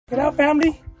Get out,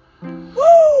 family.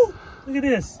 Woo! Look at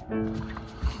this.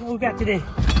 What we got today?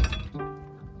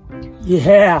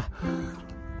 Yeah.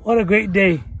 What a great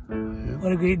day.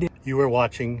 What a great day. You are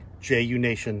watching JU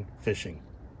Nation Fishing.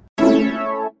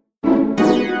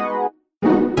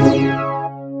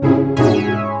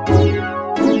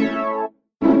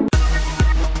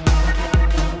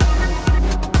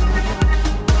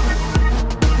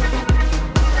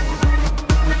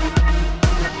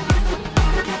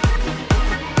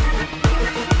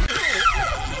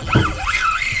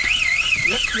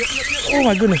 Oh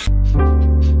my goodness.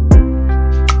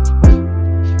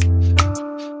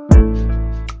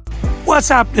 What's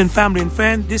happening, family and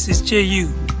friend? This is JU.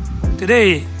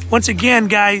 Today, once again,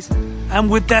 guys, I'm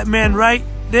with that man right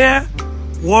there,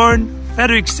 Warren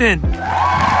Frederickson.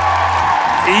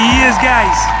 He is,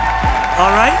 guys.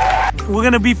 All right, we're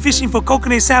gonna be fishing for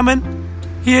Kokanee salmon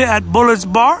here at Bullards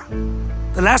Bar.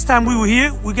 The last time we were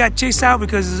here, we got chased out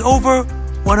because it's over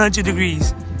 100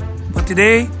 degrees. But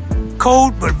today,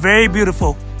 cold but very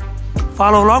beautiful.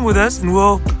 Follow along with us and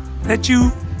we'll let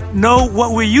you know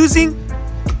what we're using,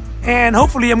 and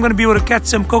hopefully I'm going to be able to catch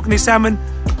some Kokanee salmon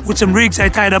with some rigs I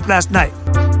tied up last night.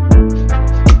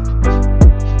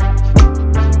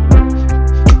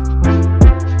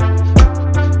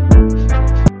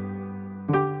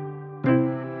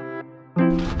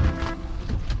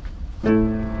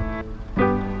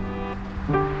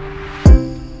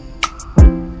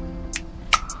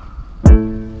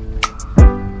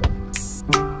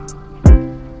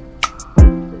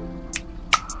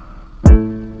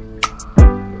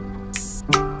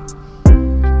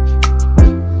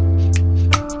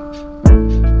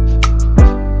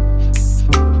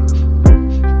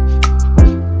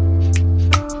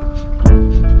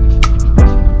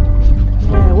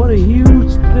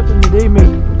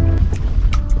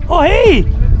 Oh, hey!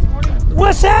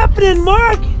 What's happening,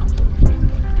 Mark?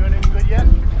 Doing any good yet?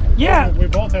 Yeah. We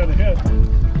both had a hit.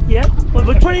 Yeah,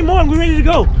 but 20 more and we're ready to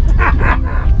go.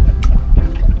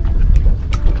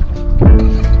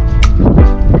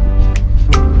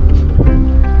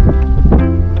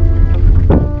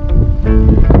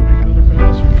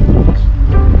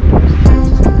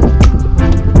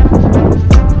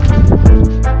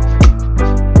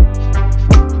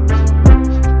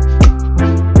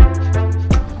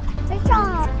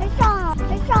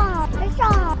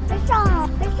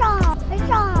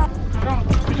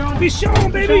 Fish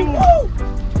on, baby! Woo!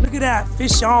 Look at that,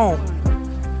 fish on.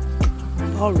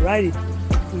 Alrighty,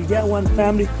 we got one,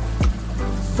 family.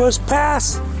 First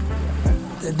pass,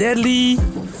 the deadly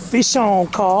fish on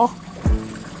call.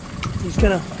 He's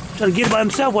gonna try to get it by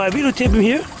himself while I videotape him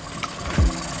here.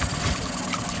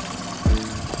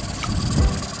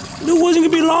 Knew it wasn't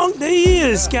gonna be long. There he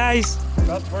is, guys.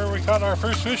 That's where we caught our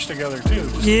first fish together too.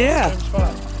 Just yeah. Same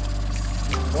spot.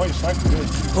 Boy, he's fighting good.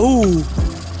 Oh.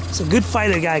 It's a good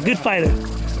fighter, guy. Good fighter.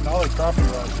 Just an ollie crappie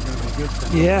rods are going to be good for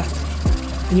him. Yeah.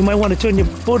 And you might want to turn your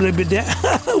boat a little bit there.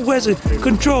 Where's the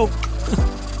control?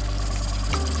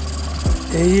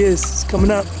 There he is. He's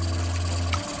coming up.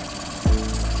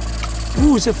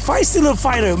 Ooh, it's a feisty little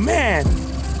fighter, man. Boom!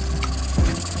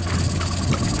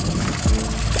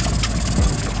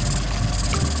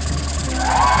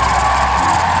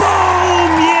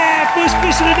 Yeah, first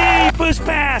fish of the day, first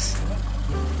pass.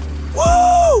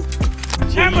 Woo!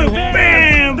 Hammer,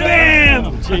 bam, bam!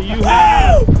 Woo!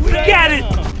 We got it!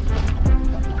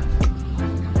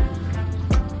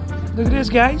 Look at this,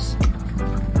 guys.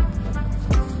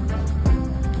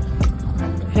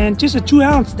 And just a 2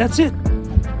 ounce, that's it.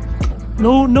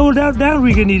 No down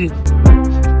rigger needed.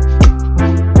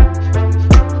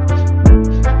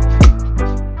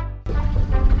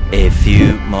 A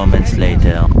few moments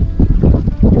later.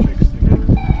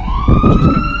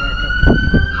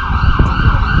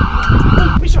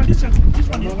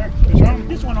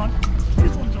 This one's on.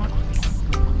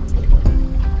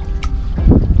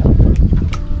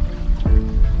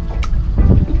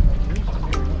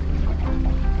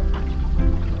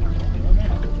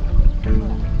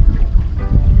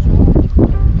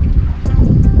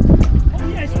 Oh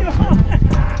yeah, still on.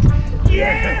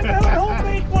 Yeah, that was a whole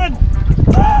big one.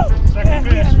 Oh, Second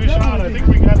fish on. I think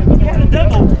we got another one. A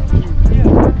double. Yeah.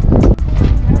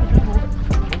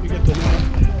 Let me get the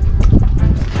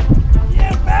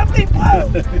Yeah, family.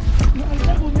 Whoa.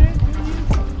 Double, man.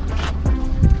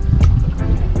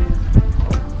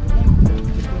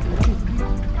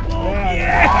 Oh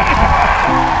yeah.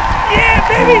 Yeah,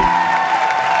 baby.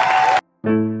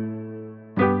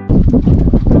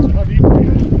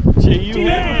 JU.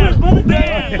 Bam, bam,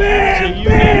 bam,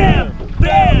 bam.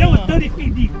 That was 30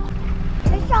 feet deep.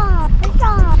 Fish on, fish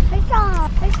on, fish on,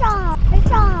 fish on,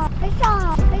 fish on, fish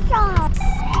on, fish on.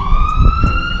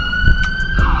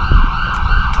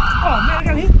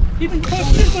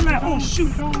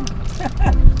 shoot.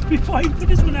 Before I put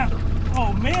this one out.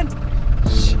 Oh man.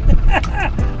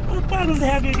 What a problem to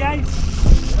have here, guys.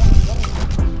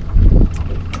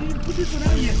 I didn't put this one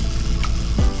out yet.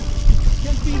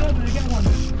 10 feet up and I got one.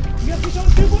 You got fish on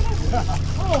the tube with us?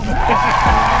 Oh man.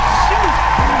 Shoot.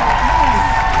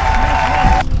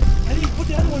 Nice. I didn't put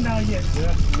the other one down yet.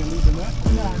 Yeah, you gonna leave the net?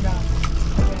 Nah.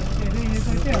 There he is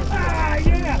right there. Ah,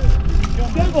 yeah.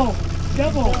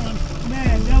 Double.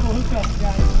 Man, double hookup,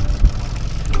 guys.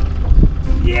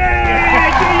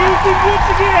 Yeah! JU once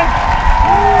again!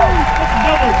 Oh, that's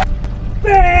double.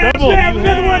 Bam! Double. Bam!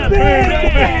 Another one!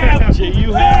 Bam! JU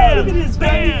Bam! Look at this,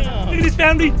 bam! Look at this,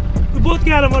 family. We both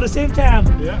got them at the same time.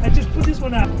 Yeah. I just put this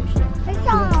one out. Fish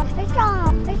on, fish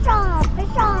on, fish on,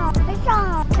 fish on, fish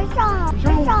on, fish on,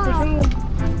 fish on.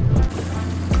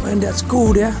 We're in that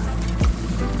school there.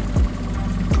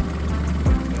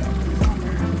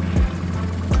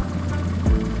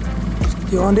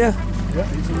 You on there? Yeah,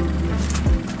 he's a little bit.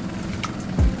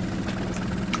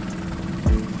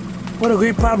 What a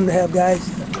great problem to have, guys.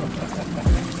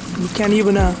 You can't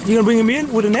even, you gonna bring him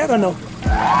in with a net or no?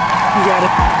 You got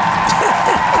it.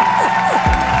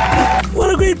 What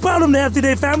a great problem to have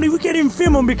today, family. We can't even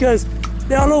film them because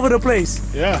they're all over the place.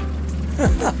 Yeah.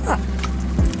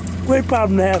 Great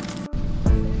problem to have.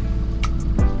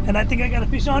 And I think I got a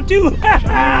fish on too.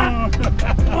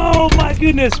 Oh my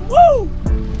goodness, woo!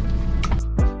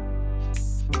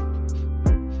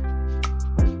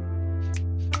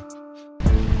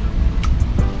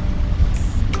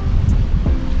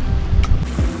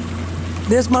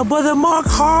 There's my brother Mark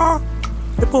Har,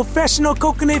 the professional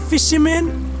Kokanee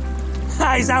fisherman.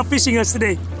 He's out fishing us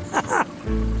today.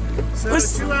 So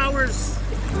 2 hours,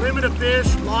 limit of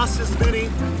fish, lost as many.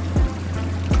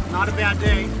 Not a bad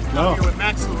day. No. I'm here with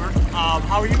Max Lure.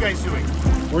 How are you guys doing?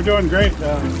 We're doing great.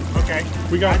 Okay.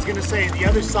 I was gonna say the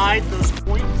other side, those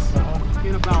points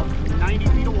in about 90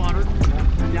 feet of water,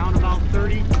 down about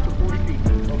 30 to 40 feet.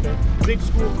 Okay. Big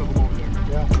schools of them over there.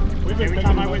 Yeah. We've been Every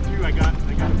time I went through, I got a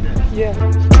fish. Yeah.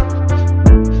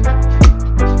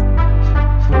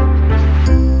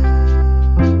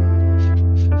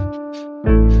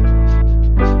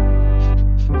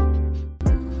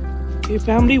 Okay,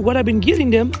 family, what I've been giving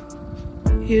them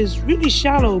is really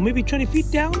shallow, maybe 20 feet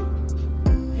down,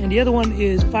 and the other one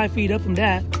is 5 feet up from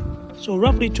that. So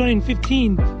roughly 20 and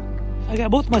 15. I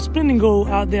got both my spin and go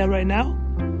out there right now,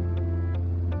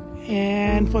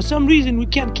 and for some reason we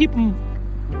can't keep them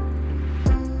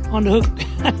on the hook.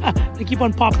 They keep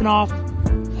on popping off.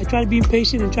 I try to be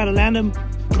impatient and try to land them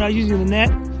without using the net,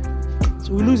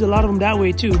 so we lose a lot of them that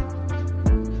way too.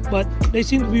 But they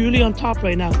seem to be really on top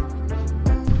right now.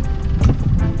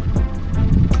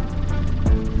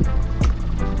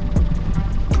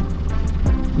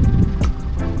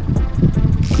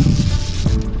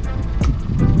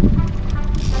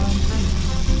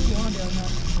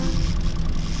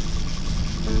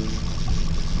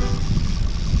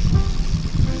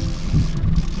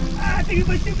 I think he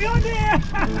might still be on there.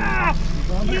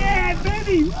 Yeah,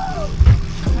 baby. Whoa.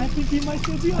 I think he might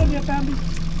still be on there, family.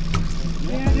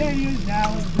 Yeah, there he is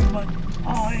now.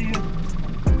 Oh, there he is.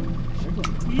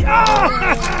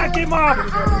 Yeah, came off.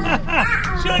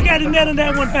 Should have got the net on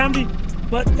that one, family.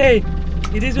 But hey,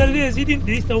 it is what it is.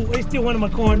 He still wanted my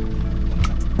corn.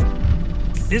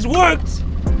 This works.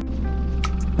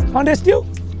 On there still?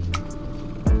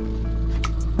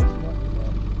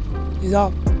 He's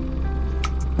off.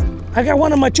 I got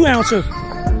one of my 2-ouncer.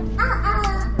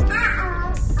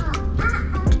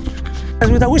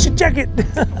 We should check it.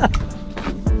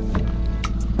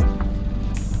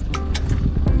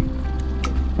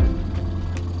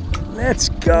 Let's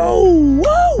go. Woo!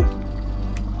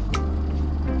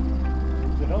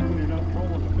 It helps when you're not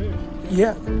trolling the fish.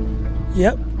 Yeah.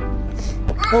 Yep.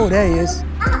 Oh, there he is.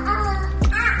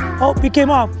 Oh, he came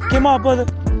off. Came off, brother.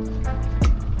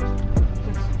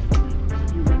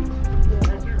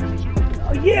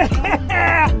 Oh, yeah.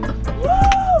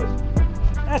 Woo!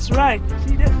 That's right.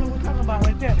 See, that's what we're talking about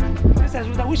right there.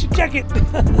 We should check it.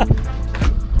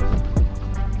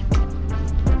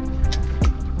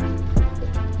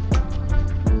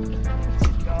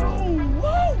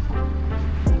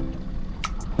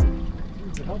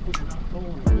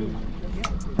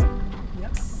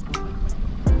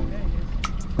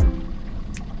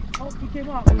 Came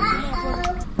off. Came off,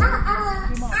 brother.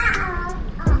 Came off.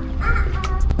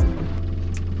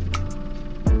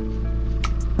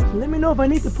 Let me know if I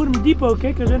need to put them deeper,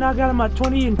 okay? Because then I got them at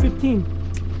 20 and 15.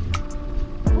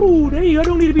 Ooh, there you go.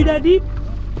 Don't need to be that deep.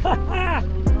 Right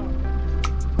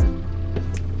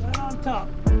on top.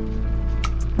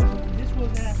 This was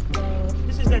that.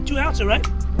 This is that 2-ouncer, right?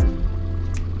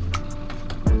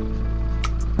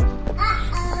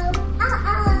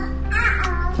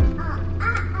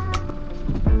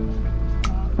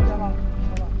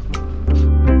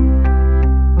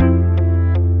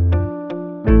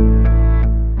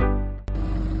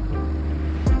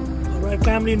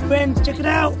 family and friends. Check it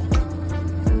out.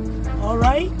 All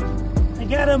right. I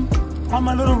got him on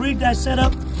my little rig that I set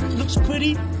up. It looks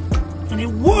pretty. And it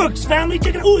works, family.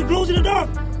 Check it out. Oh, it glows in the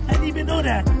dark. I didn't even know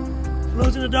that.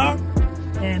 Glows in the dark.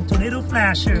 And tornado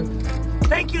flasher.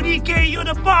 Thank you, DK. You're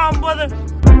the bomb, brother.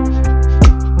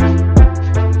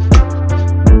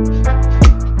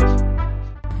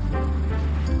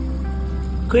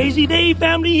 Crazy day,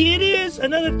 family. Here it is.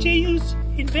 Another JU's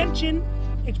invention,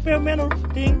 experimental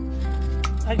thing.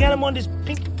 I got him on this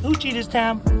pink hoochie this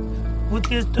time with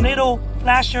this tornado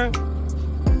flasher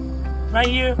right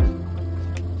here.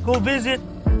 Go visit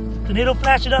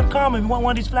tornadoflasher.com if you want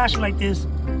one of these flashers like this.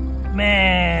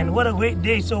 Man, what a great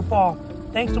day so far.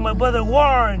 Thanks to my brother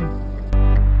Warren.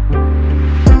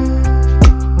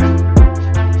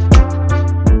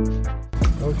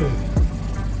 Okay.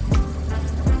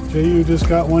 JU just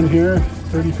got one here,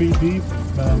 30 feet deep.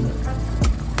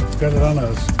 Got it on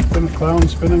a clown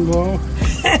spin and glow.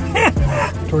 And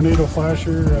a tornado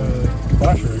flasher,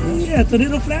 I guess. Yeah,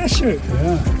 tornado flasher.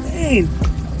 Yeah. Hey.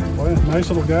 Boy, nice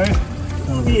little guy.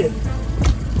 Yeah.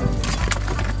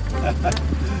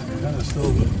 Kind of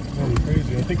still going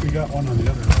crazy. I think we got one on the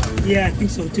other side. Yeah, I think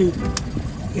so too.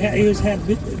 Yeah, he was had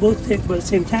both hit, but at the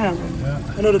same time. Yeah.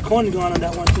 I know the corn is going on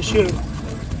that one for sure.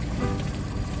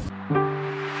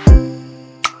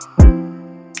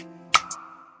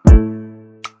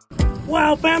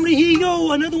 Wow, family, here you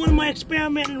go. Another one of my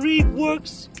experimental rig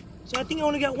works. So I think I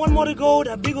only got one more to go.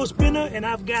 That big old spinner, and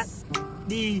I've got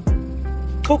the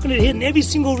coconut hitting every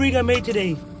single rig I made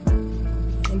today.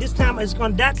 And this time it's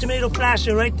on that tornado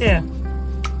flasher right there.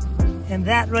 And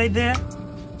that right there,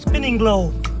 spinning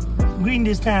glow. Green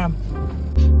this time.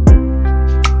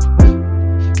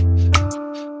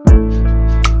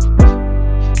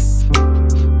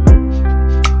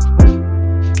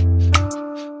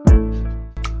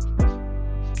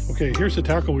 Okay, here's the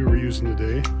tackle we were using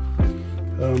today.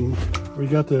 We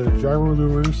got the gyro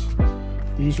lures.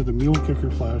 These are the mule kicker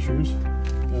flashers.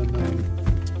 And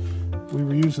we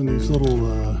were using these little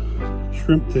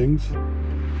shrimp things.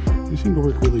 They seem to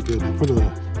work really good. I put a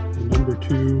number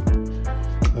 2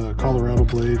 Colorado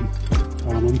blade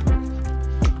on them.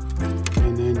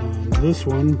 And then on this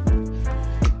one,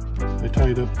 I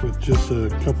tied up with just a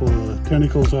couple of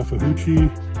tentacles off a hoochie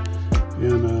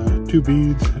and 2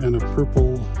 beads and a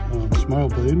purple smile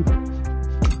blade.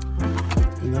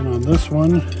 And then on this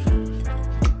one,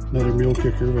 another mule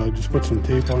kicker. I just put some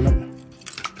tape on it.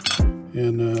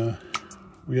 And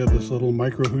we had this little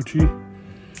micro hoochie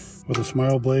with a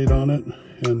smile blade on it.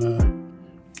 And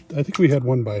I think we had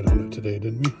 1 bite on it today,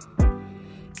 didn't we?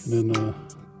 And then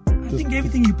I think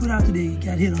everything you put out today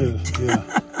got hit on it. Yeah.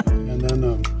 And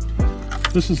then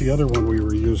this is the other one we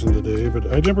were using today, but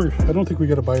I don't think we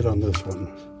got a bite on this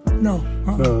one. No.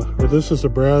 But this is a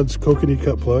Brad's Kokanee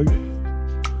cut plug.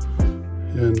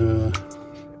 And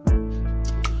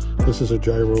this is a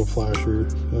gyro flasher.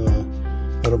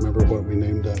 I don't remember what we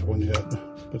named that one yet,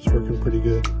 but it's working pretty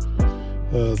good.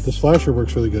 This flasher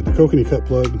works really good. The Kokanee cut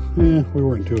plug, we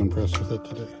weren't too impressed with it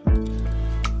today.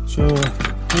 So,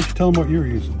 why don't you tell them what you're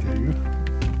using, JU?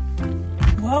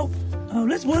 Well,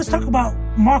 let's talk about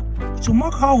Mark. So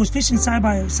Mark Hall was fishing side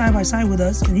by side with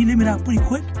us, and he lit it out pretty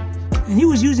quick. And he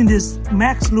was using this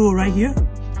Max lure right here,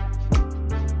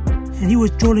 and he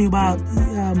was trolling about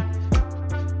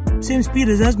same speed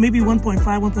as us, maybe 1.5,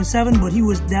 1.7, but he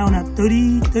was down at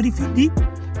 30 feet deep,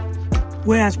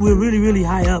 whereas we're really, really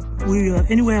high up. We are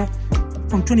anywhere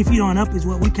from 20 feet on up is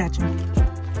what we're catching.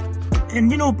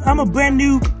 And you know, I'm a brand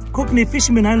new coconut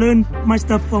fisherman. I learned my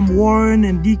stuff from Warren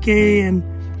and DK and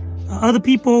other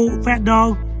people, Fat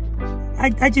Dog.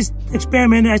 I just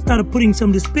experimented. I started putting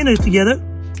some of the spinners together,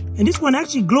 and this one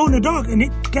actually glowed in the dark, and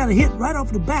it got a hit right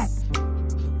off the bat.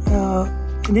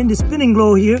 And then the spinning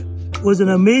glow here was an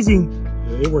amazing.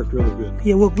 Yeah, it worked really good.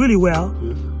 Yeah, it worked really well.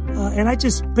 Yeah. And I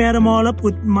just paired them all up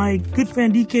with my good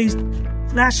friend DK's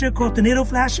flasher called Tornado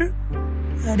Flasher.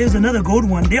 There's another gold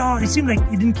one. They all, it seemed like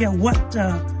it didn't care what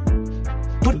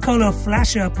color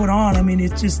flasher I put on. I mean,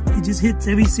 it just hits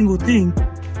every single thing.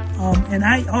 And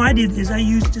all I did is I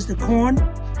used just the corn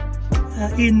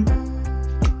in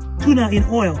tuna in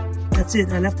oil. That's it.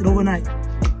 I left it overnight.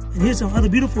 And here's some other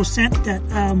beautiful scent that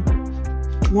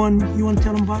one. You want to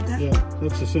tell them about that? Yeah,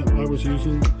 that's the scent I was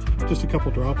using. Just a couple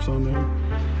drops on there.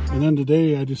 And then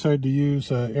today I decided to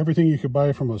use everything you could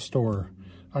buy from a store.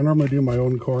 I normally do my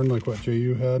own corn like what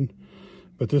JU had,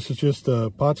 but this is just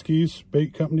Potskey's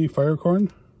Bait Company fire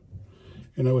corn.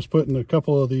 And I was putting a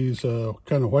couple of these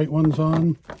kind of white ones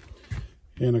on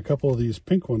and a couple of these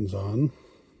pink ones on.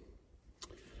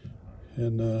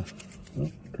 And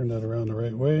turn that around the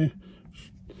right way.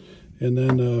 And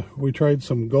then we tried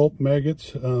some gulp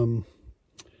maggots.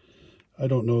 I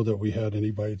don't know that we had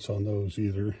any bites on those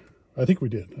either. I think we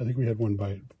did. I think we had one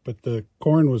bite. But the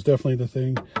corn was definitely the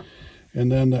thing.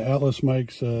 And then the Atlas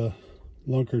Mike's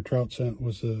lunker trout scent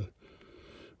was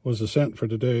a scent for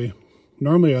today.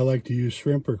 Normally I like to use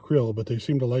shrimp or krill, but they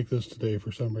seem to like this today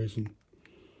for some reason.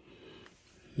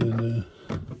 And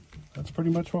that's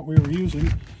pretty much what we were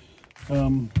using.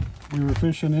 We were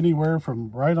fishing anywhere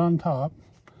from right on top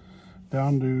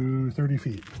down to 30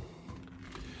 feet.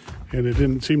 And it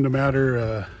didn't seem to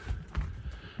matter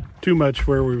too much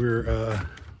where we were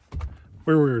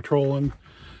trolling.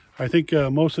 I think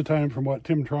most of the time, from what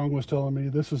Tim Trong was telling me,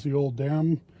 this is the old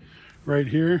dam right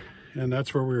here, and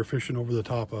that's where we were fishing over the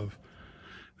top of.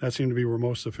 That seemed to be where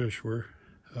most of the fish were.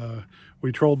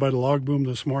 We trolled by the log boom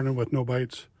this morning with no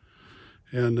bites,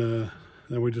 and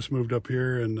then we just moved up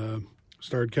here and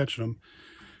started catching them.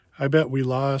 I bet we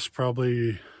lost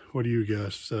probably, what do you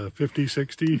guess, 50,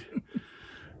 60?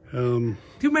 Too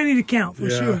many to count, for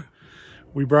sure.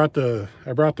 I brought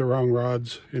the wrong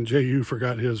rods, and JU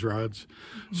forgot his rods.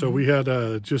 So we had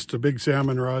just a big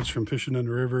salmon rods from fishing in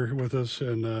the river with us,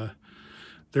 and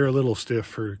they're a little stiff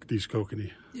for these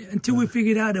kokanee. Yeah, until we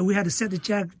figured out that we had to set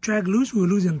the drag loose, we were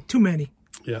losing too many.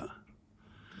 Yeah.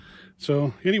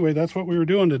 So anyway, that's what we were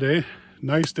doing today.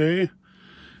 Nice day.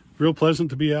 Real pleasant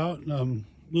to be out. A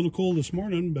little cool this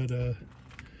morning, but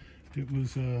it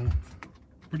was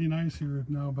pretty nice here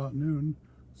now about noon.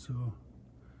 So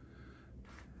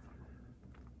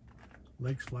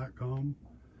lake's flat calm.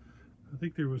 I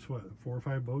think there was, what, 4 or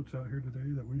 5 boats out here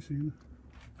today that we've seen.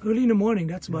 Early in the morning,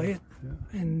 that's about it.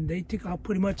 Yeah. And they took out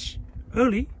pretty much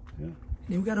early. Yeah. And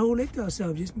then we got a whole lake to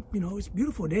ourselves. Just, you know, it's a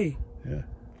beautiful day. Yeah.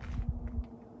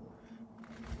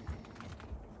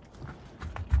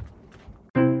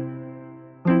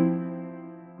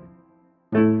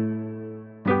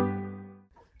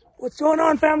 What's going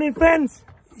on, family and friends?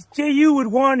 It's JU with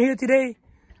Warren here today.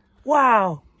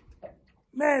 Wow.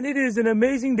 Man, it is an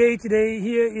amazing day today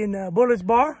here in Bullards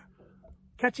Bar,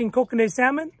 catching Kokanee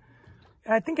salmon.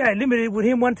 I think I limited with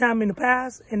him one time in the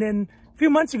past, and then a few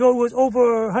months ago it was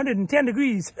over 110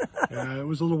 degrees. Yeah, it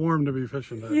was a little warm to be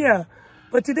fishing that. Yeah,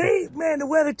 but today, man, the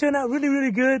weather turned out really,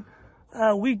 really good.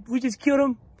 We just killed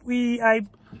them. I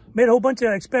made a whole bunch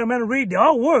of experimental rigs. They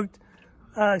all worked,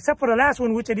 except for the last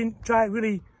one, which I didn't try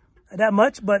really that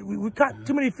much, but we caught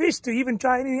too many fish to even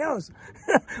try anything else.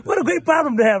 What a great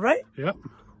problem to have, right? Yep.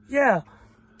 Yeah.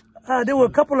 There were a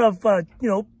couple of,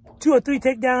 2 or 3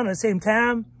 takedowns at the same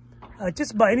time.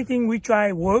 Just about anything we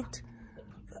tried worked.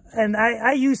 And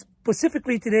I used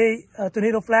specifically today a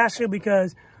tornado flasher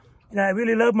because I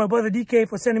really love my brother DK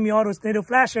for sending me all those tornado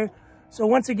flasher. So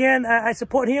once again, I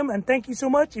support him, and thank you so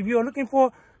much. If you're looking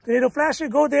for tornado flasher,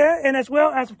 go there. And as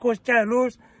well as, of course, Chad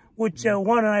Lures, which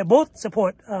Juan and I both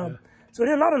support. So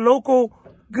there are a lot of local,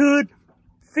 good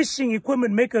fishing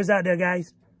equipment makers out there,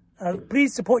 guys.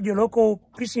 Please support your local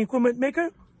fishing equipment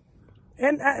maker.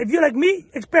 And if you're like me,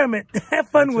 experiment. Have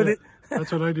fun with it.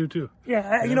 That's what I do too.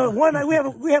 Yeah,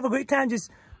 we have a great time just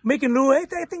making lure. Hey,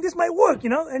 I think this might work,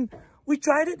 and we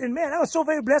tried it, and man, I was so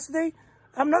very blessed today.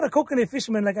 I'm not a kokanee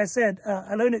fisherman, like I said.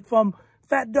 I learned it from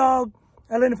Fat Dog.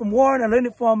 I learned it from Warren. I learned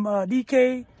it from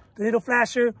DK, the little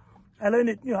flasher. I learned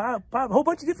it, a whole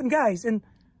bunch of different guys, and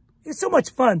it's so much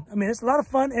fun. I mean, it's a lot of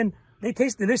fun, and they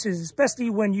taste delicious,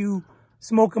 especially when you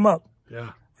smoke them up.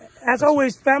 Yeah. As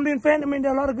always, family and friend,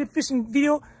 there are a lot of good fishing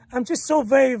video. I'm just so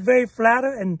very, very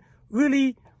flattered and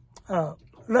really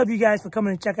love you guys for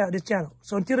coming and check out this channel.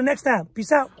 So until the next time,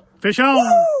 peace out. Fish on!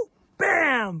 Woo!